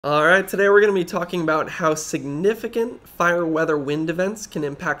Alright, today we're going to be talking about how significant fire weather wind events can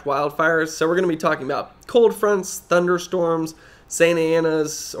impact wildfires. So we're going to be talking about cold fronts, thunderstorms, Santa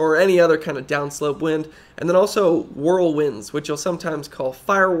Anas, or any other kind of downslope wind, and then also whirlwinds, which you'll sometimes call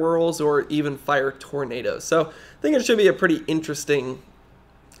fire whirls or even fire tornadoes. So I think it should be a pretty interesting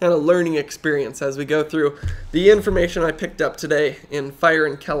kind of learning experience as we go through the information I picked up today in fire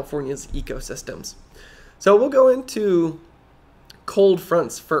in California's ecosystems. So we'll go into cold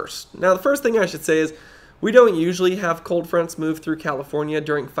fronts first. Now, the first thing I should say is we don't usually have cold fronts move through California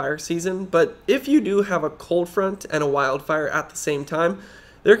during fire season, but if you do have a cold front and a wildfire at the same time,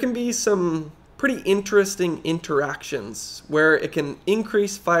 there can be some pretty interesting interactions where it can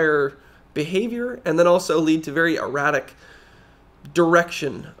increase fire behavior and then also lead to very erratic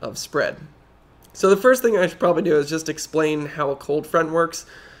direction of spread. So the first thing I should probably do is just explain how a cold front works.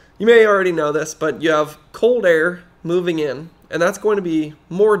 You may already know this, but you have cold air moving in, and that's going to be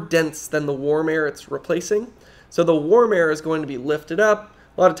more dense than the warm air it's replacing. So the warm air is going to be lifted up.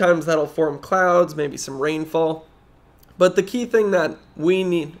 A lot of times that'll form clouds, maybe some rainfall. But the key thing that we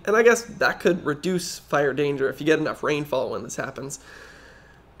need, and I guess that could reduce fire danger if you get enough rainfall when this happens.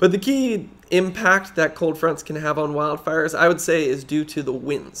 But the key impact that cold fronts can have on wildfires, I would say, is due to the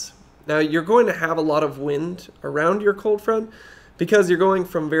winds. Now, you're going to have a lot of wind around your cold front because you're going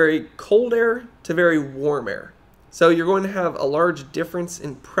from very cold air to very warm air. So you're going to have a large difference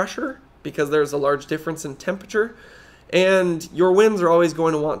in pressure because there's a large difference in temperature, and your winds are always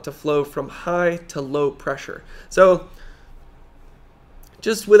going to want to flow from high to low pressure. So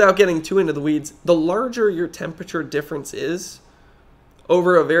just without getting too into the weeds, the larger your temperature difference is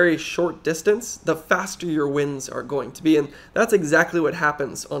over a very short distance, the faster your winds are going to be. And that's exactly what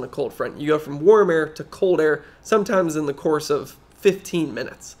happens on a cold front. You go from warm air to cold air, sometimes in the course of 15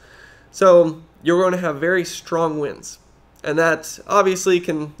 minutes. So you're going to have very strong winds, and that obviously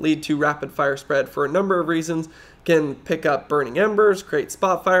can lead to rapid fire spread for a number of reasons. Can pick up burning embers, create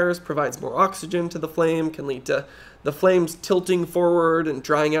spot fires, provides more oxygen to the flame, can lead to the flames tilting forward and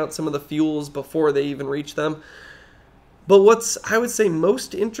drying out some of the fuels before they even reach them. But what's, I would say,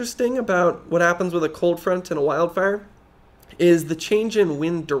 most interesting about what happens with a cold front and a wildfire is the change in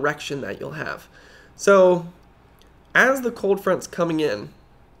wind direction that you'll have. So as the cold front's coming in,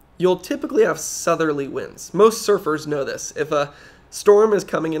 you'll typically have southerly winds. Most surfers know this. If a storm is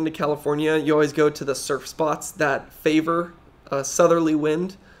coming into California, you always go to the surf spots that favor a southerly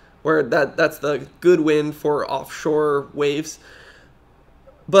wind, where that's the good wind for offshore waves.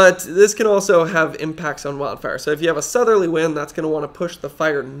 But this can also have impacts on wildfire. So if you have a southerly wind, that's going to want to push the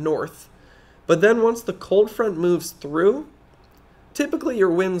fire north. But then once the cold front moves through, typically your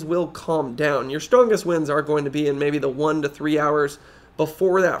winds will calm down. Your strongest winds are going to be in maybe the 1 to 3 hours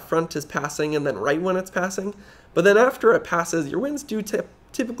before that front is passing and then right when it's passing. But then after it passes, your winds do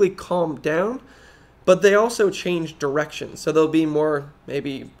typically calm down, but they also change direction. So they'll be more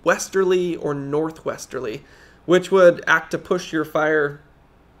maybe westerly or northwesterly, which would act to push your fire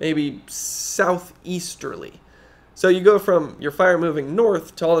maybe southeasterly. So you go from your fire moving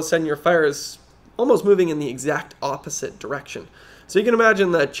north to all of a sudden your fire is almost moving in the exact opposite direction. So you can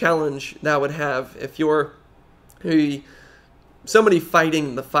imagine the challenge that would have if you're maybe somebody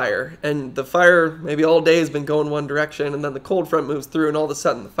fighting the fire, and the fire maybe all day has been going one direction, and then the cold front moves through, and all of a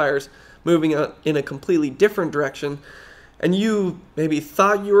sudden the fire's moving in a completely different direction, and you maybe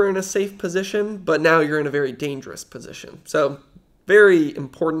thought you were in a safe position, but now you're in a very dangerous position. So very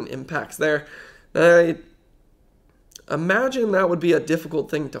important impacts there. I imagine that would be a difficult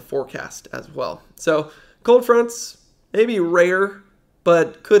thing to forecast as well. So cold fronts, maybe rare,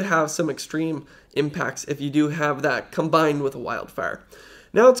 but could have some extreme impacts if you do have that combined with a wildfire.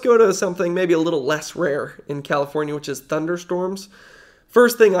 Now let's go to something maybe a little less rare in California, which is thunderstorms.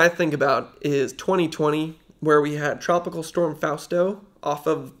 First thing I think about is 2020, where we had Tropical Storm Fausto off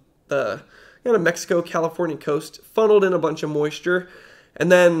of the Mexico-California coast, funneled in a bunch of moisture.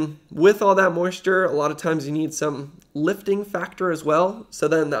 And then with all that moisture, a lot of times you need some lifting factor as well. So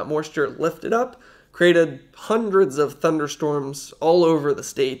then that moisture lifted up, created hundreds of thunderstorms all over the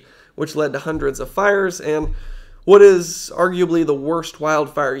state, which led to hundreds of fires and what is arguably the worst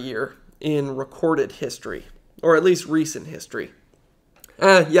wildfire year in recorded history, or at least recent history.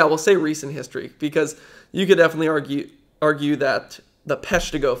 Yeah, we'll say recent history, because you could definitely argue that the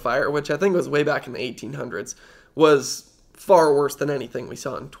Peshtigo fire, which I think was way back in the 1800s, was far worse than anything we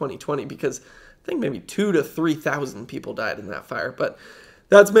saw in 2020, because I think maybe 2,000 to 3,000 people died in that fire, but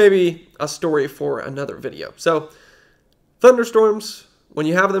that's maybe a story for another video. So thunderstorms, when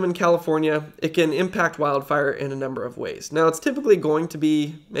you have them in California, it can impact wildfire in a number of ways. Now, it's typically going to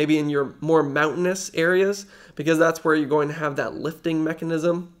be maybe in your more mountainous areas because that's where you're going to have that lifting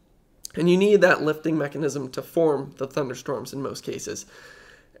mechanism. And you need that lifting mechanism to form the thunderstorms in most cases.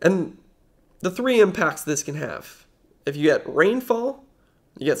 And the three impacts this can have: if you get rainfall,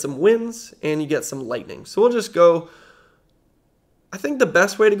 you get some winds, and you get some lightning. So we'll just go, I think the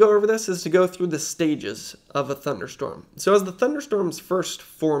best way to go over this is to go through the stages of a thunderstorm. So as the thunderstorm's first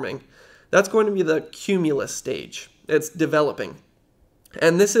forming, that's going to be the cumulus stage. It's developing.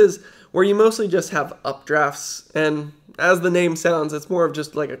 And this is where you mostly just have updrafts, and as the name sounds, it's more of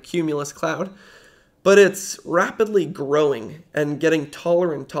just like a cumulus cloud, but it's rapidly growing and getting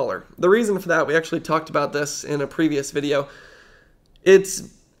taller and taller. The reason for that, we actually talked about this in a previous video, it's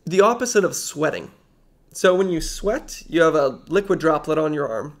the opposite of sweating. So when you sweat, you have a liquid droplet on your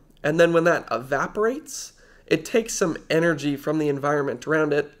arm, and then when that evaporates, it takes some energy from the environment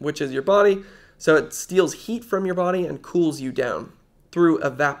around it, which is your body, so it steals heat from your body and cools you down through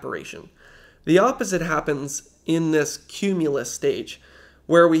evaporation. The opposite happens in this cumulus stage,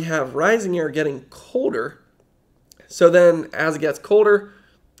 where we have rising air getting colder, so then as it gets colder,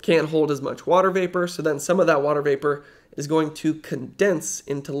 can't hold as much water vapor, so then some of that water vapor is going to condense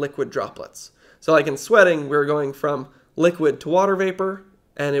into liquid droplets. So like in sweating, we're going from liquid to water vapor,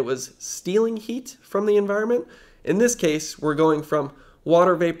 and it was stealing heat from the environment. In this case, we're going from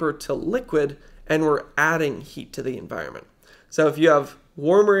water vapor to liquid, and we're adding heat to the environment. So if you have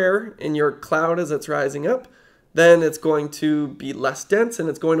warmer air in your cloud as it's rising up, then it's going to be less dense, and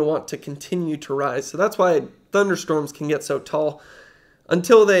it's going to want to continue to rise. So that's why thunderstorms can get so tall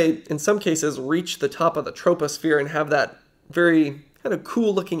until they, in some cases, reach the top of the troposphere and have that very kind of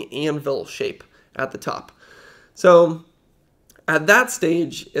cool looking anvil shape at the top. So at that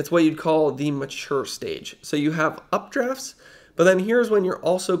stage, it's what you'd call the mature stage. So you have updrafts, but then here's when you're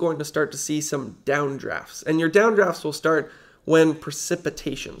also going to start to see some downdrafts. And your downdrafts will start when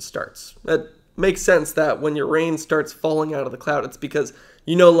precipitation starts. It makes sense that when your rain starts falling out of the cloud, it's because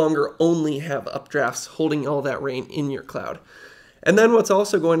you no longer only have updrafts holding all that rain in your cloud. And then what's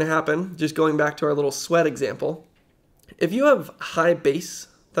also going to happen, just going back to our little sweat example, if you have high base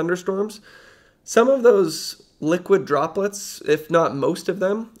thunderstorms, some of those liquid droplets, if not most of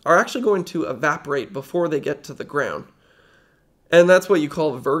them, are actually going to evaporate before they get to the ground. And that's what you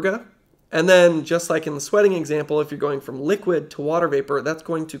call virga. And then just like in the sweating example, if you're going from liquid to water vapor, that's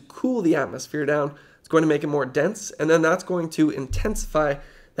going to cool the atmosphere down. It's going to make it more dense, and then that's going to intensify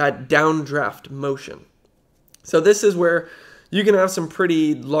that downdraft motion. So this is where you can have some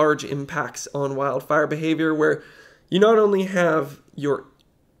pretty large impacts on wildfire behavior, where you not only have your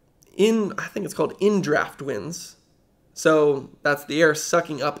I think it's called indraft winds. So that's the air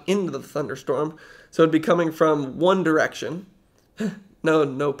sucking up into the thunderstorm. So it'd be coming from one direction.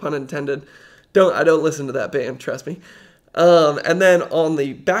 No pun intended. I don't listen to that band, trust me. And then on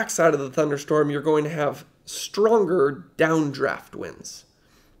the backside of the thunderstorm, you're going to have stronger downdraft winds.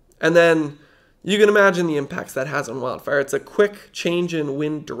 And then you can imagine the impacts that has on wildfire. It's a quick change in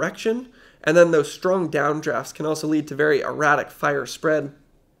wind direction, and then those strong downdrafts can also lead to very erratic fire spread.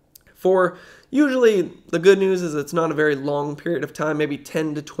 For usually, the good news is it's not a very long period of time, maybe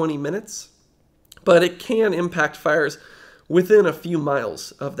 10 to 20 minutes, but it can impact fires within a few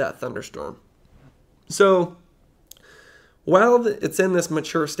miles of that thunderstorm. So while it's in this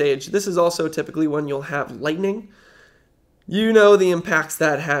mature stage, this is also typically when you'll have lightning. You know the impacts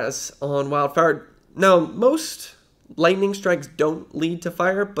that has on wildfire. Now, most lightning strikes don't lead to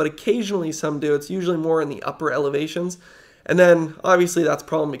fire, but occasionally some do. It's usually more in the upper elevations. And then, obviously, that's a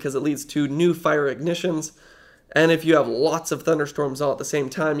problem because it leads to new fire ignitions. And if you have lots of thunderstorms all at the same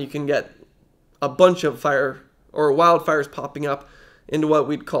time, you can get a bunch of fire or wildfires popping up into what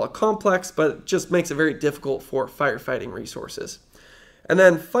we'd call a complex, but it just makes it very difficult for firefighting resources. And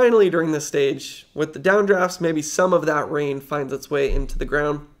then finally, during this stage, with the downdrafts, maybe some of that rain finds its way into the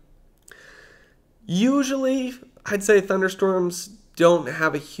ground. Usually, I'd say thunderstorms don't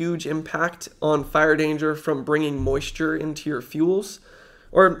have a huge impact on fire danger from bringing moisture into your fuels.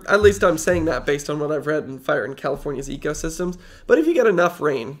 Or at least I'm saying that based on what I've read in Fire in California's ecosystems. But if you get enough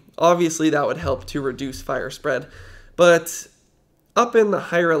rain, obviously that would help to reduce fire spread. But up in the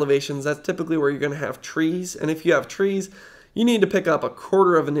higher elevations, that's typically where you're going to have trees. And if you have trees, you need to pick up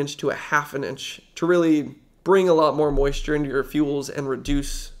 1/4 of an inch to 1/2 inch to really bring a lot more moisture into your fuels and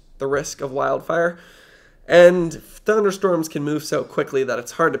reduce the risk of wildfire. And thunderstorms can move so quickly that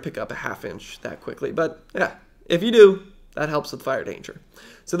it's hard to pick up 1/2 inch that quickly. But yeah, if you do, that helps with fire danger.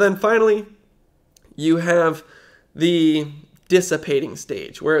 So then finally, you have the dissipating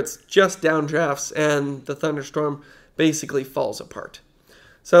stage, where it's just downdrafts and the thunderstorm basically falls apart.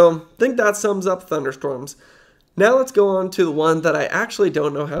 So I think that sums up thunderstorms. Now let's go on to the one that I actually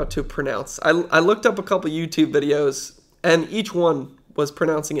don't know how to pronounce. I looked up a couple YouTube videos, and each one was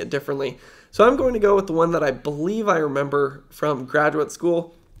pronouncing it differently. So I'm going to go with the one that I believe I remember from graduate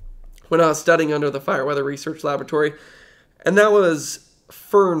school when I was studying under the Fire Weather Research Laboratory, and that was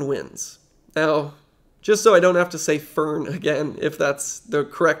Foehn winds. Now, just so I don't have to say Foehn again, if that's the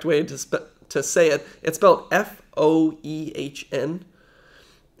correct way to say it, it's spelled F-O-E-H-N.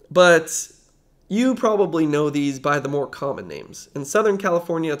 But you probably know these by the more common names. In Southern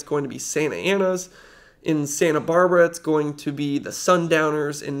California, it's going to be Santa Ana's. In Santa Barbara, it's going to be the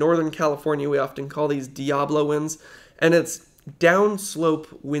Sundowners. In Northern California, we often call these Diablo winds. And it's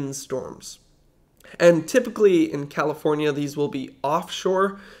downslope windstorms. And typically in California, these will be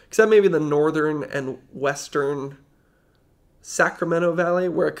offshore, except maybe the northern and western Sacramento Valley,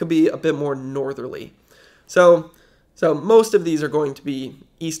 where it could be a bit more northerly. So most of these are going to be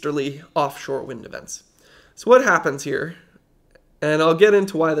easterly offshore wind events. So what happens here, and I'll get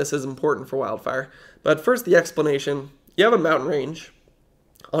into why this is important for wildfire, but first the explanation. You have a mountain range.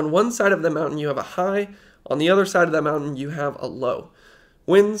 On one side of the mountain you have a high, on the other side of the mountain you have a low.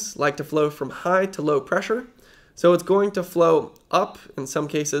 Winds like to flow from high to low pressure, so it's going to flow up, in some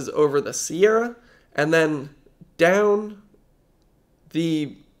cases over the Sierra, and then down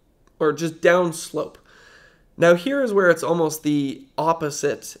just down slope. Now here is where it's almost the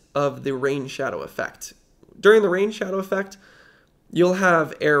opposite of the rain shadow effect. During the rain shadow effect, you'll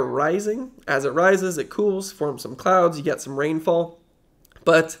have air rising. As it rises, it cools, forms some clouds, you get some rainfall.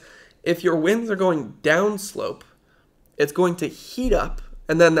 But if your winds are going downslope, it's going to heat up,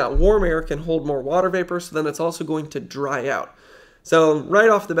 and then that warm air can hold more water vapor, so then it's also going to dry out. So right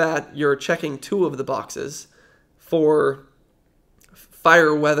off the bat, you're checking two of the boxes for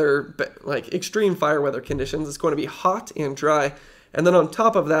fire weather, like extreme fire weather conditions. It's going to be hot and dry, and then on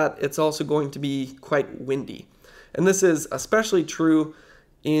top of that, it's also going to be quite windy. And this is especially true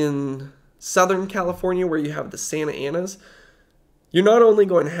in Southern California, where you have the Santa Anas. You're not only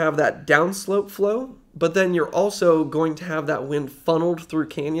going to have that downslope flow, but then you're also going to have that wind funneled through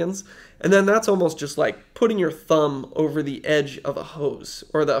canyons, and then that's almost just like putting your thumb over the edge of a hose,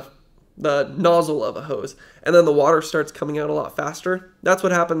 or the nozzle of a hose, and then the water starts coming out a lot faster. That's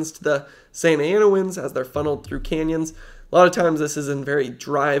what happens to the Santa Ana winds as they're funneled through canyons. A lot of times this is in very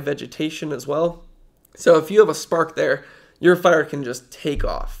dry vegetation as well. So if you have a spark there, your fire can just take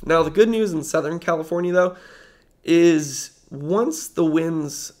off. Now the good news in Southern California though is once the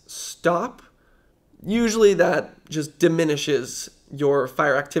winds stop, usually that just diminishes your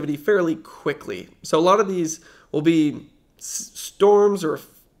fire activity fairly quickly. So a lot of these will be storms or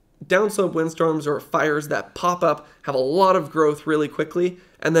downslope windstorms or fires that pop up, have a lot of growth really quickly,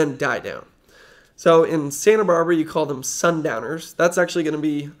 and then die down. So in Santa Barbara, you call them sundowners. That's actually going to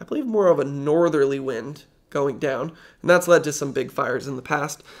be, I believe, more of a northerly wind going down, and that's led to some big fires in the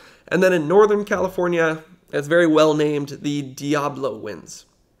past. And then in Northern California, it's very well named the Diablo winds.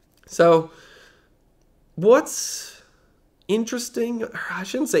 So what's interesting, I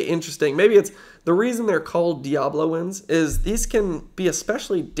shouldn't say interesting, maybe it's the reason they're called Diablo winds is these can be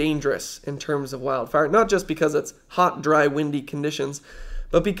especially dangerous in terms of wildfire, not just because it's hot, dry, windy conditions,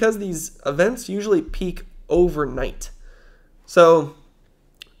 but because these events usually peak overnight. So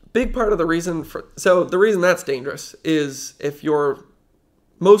big part of the reason the reason that's dangerous is if your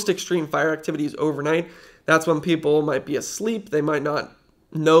most extreme fire activity is overnight, that's when people might be asleep, they might not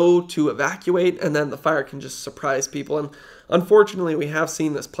know to evacuate, and then the fire can just surprise people. And unfortunately, we have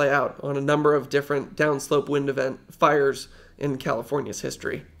seen this play out on a number of different downslope wind event fires in California's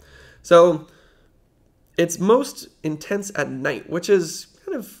history. So it's most intense at night, which is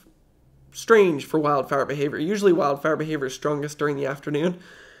kind of strange for wildfire behavior. Usually wildfire behavior is strongest during the afternoon,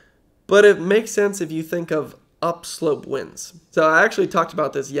 but it makes sense if you think of upslope winds. So I actually talked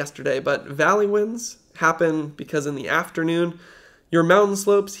about this yesterday, but valley winds happen because in the afternoon, your mountain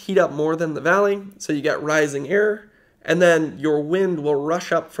slopes heat up more than the valley, so you get rising air, and then your wind will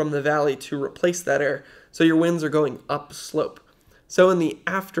rush up from the valley to replace that air, so your winds are going upslope. So in the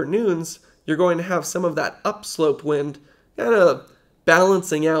afternoons, you're going to have some of that upslope wind kind of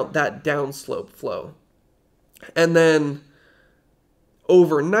balancing out that downslope flow. And then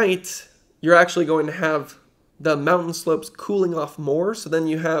overnight, you're actually going to have the mountain slopes cooling off more, so then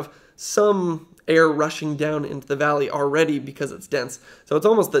you have some air rushing down into the valley already because it's dense. So it's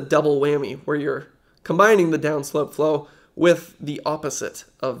almost the double whammy where you're combining the downslope flow with the opposite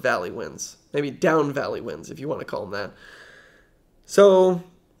of valley winds, maybe down valley winds if you want to call them that. So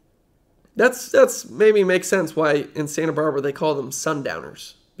that's maybe makes sense why in Santa Barbara they call them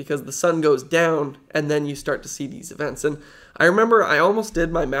sundowners, because the sun goes down and then you start to see these events. And I remember I almost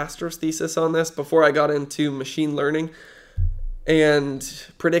did my master's thesis on this before I got into machine learning and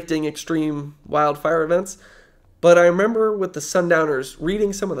predicting extreme wildfire events. But I remember with the sundowners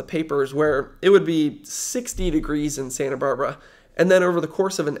reading some of the papers where it would be 60 degrees in Santa Barbara, and then over the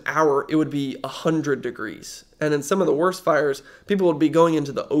course of an hour, it would be 100 degrees. And in some of the worst fires, people would be going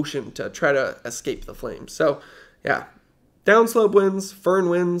into the ocean to try to escape the flames. So, yeah, downslope winds, Foehn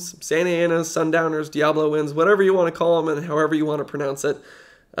winds, Santa Ana's, sundowners, Diablo winds, whatever you want to call them and however you want to pronounce it,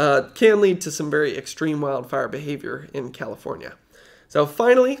 can lead to some very extreme wildfire behavior in California. So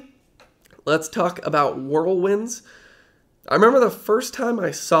finally, let's talk about whirlwinds. I remember the first time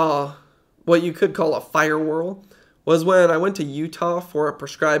I saw what you could call a fire whirl was when I went to Utah for a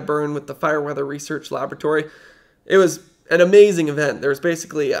prescribed burn with the Fire Weather Research Laboratory. It was an amazing event. There was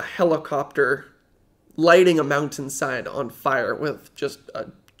basically a helicopter lighting a mountainside on fire with just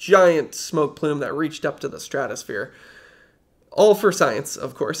a giant smoke plume that reached up to the stratosphere. All for science,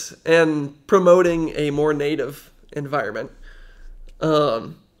 of course, and promoting a more native environment.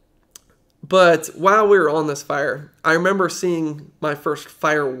 But while we were on this fire, I remember seeing my first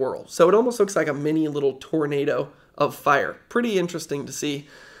fire whirl. So it almost looks like a mini little tornado of fire. Pretty interesting to see.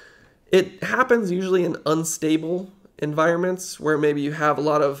 It happens usually in unstable environments where maybe you have a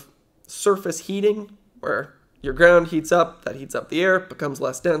lot of surface heating, where your ground heats up, that heats up the air, becomes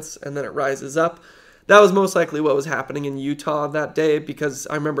less dense, and then it rises up. That was most likely what was happening in Utah that day because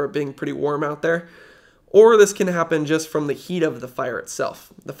I remember it being pretty warm out there. Or this can happen just from the heat of the fire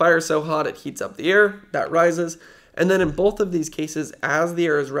itself. The fire is so hot it heats up the air, that rises, and then in both of these cases, as the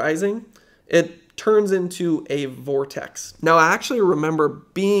air is rising, it turns into a vortex. Now, I actually remember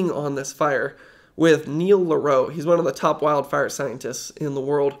being on this fire with Neil Leroux. He's one of the top wildfire scientists in the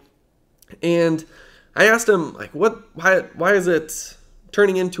world. And I asked him, like, why is it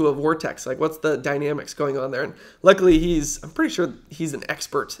turning into a vortex? Like, what's the dynamics going on there? And luckily, I'm pretty sure he's an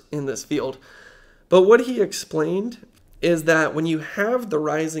expert in this field. But what he explained is that when you have the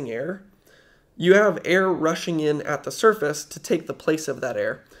rising air, you have air rushing in at the surface to take the place of that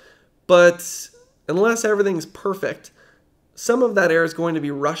air. But unless everything's perfect, some of that air is going to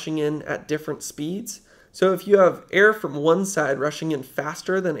be rushing in at different speeds. So if you have air from one side rushing in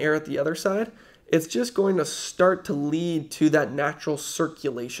faster than air at the other side, it's just going to start to lead to that natural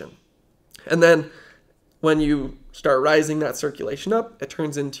circulation. And then when you start rising that circulation up, it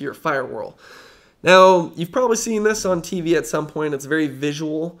turns into your fire whirl. Now, you've probably seen this on TV at some point. It's very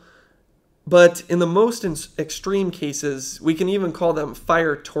visual. But in the most extreme cases, we can even call them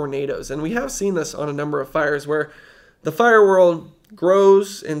fire tornadoes. And we have seen this on a number of fires where the fire whirl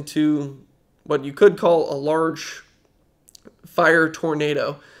grows into what you could call a large fire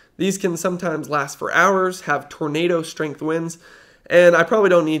tornado. These can sometimes last for hours, have tornado strength winds, and I probably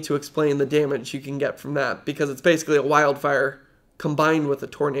don't need to explain the damage you can get from that because it's basically a wildfire combined with a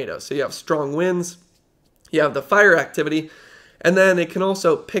tornado. So you have strong winds, you have the fire activity, and then it can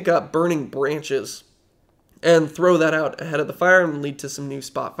also pick up burning branches and throw that out ahead of the fire and lead to some new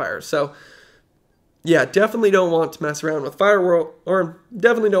spot fires. So yeah, definitely don't want to mess around with fire whirl, or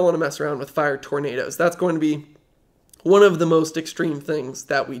definitely don't want to mess around with fire tornadoes. That's going to be one of the most extreme things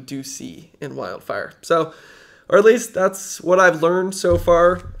that we do see in wildfire. So, or at least that's what I've learned so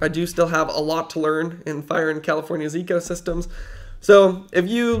far. I do still have a lot to learn in fire in California's ecosystems. So if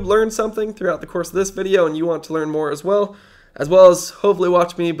you learned something throughout the course of this video and you want to learn more as well as hopefully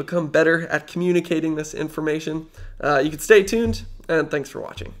watch me become better at communicating this information, you can stay tuned, and thanks for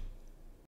watching.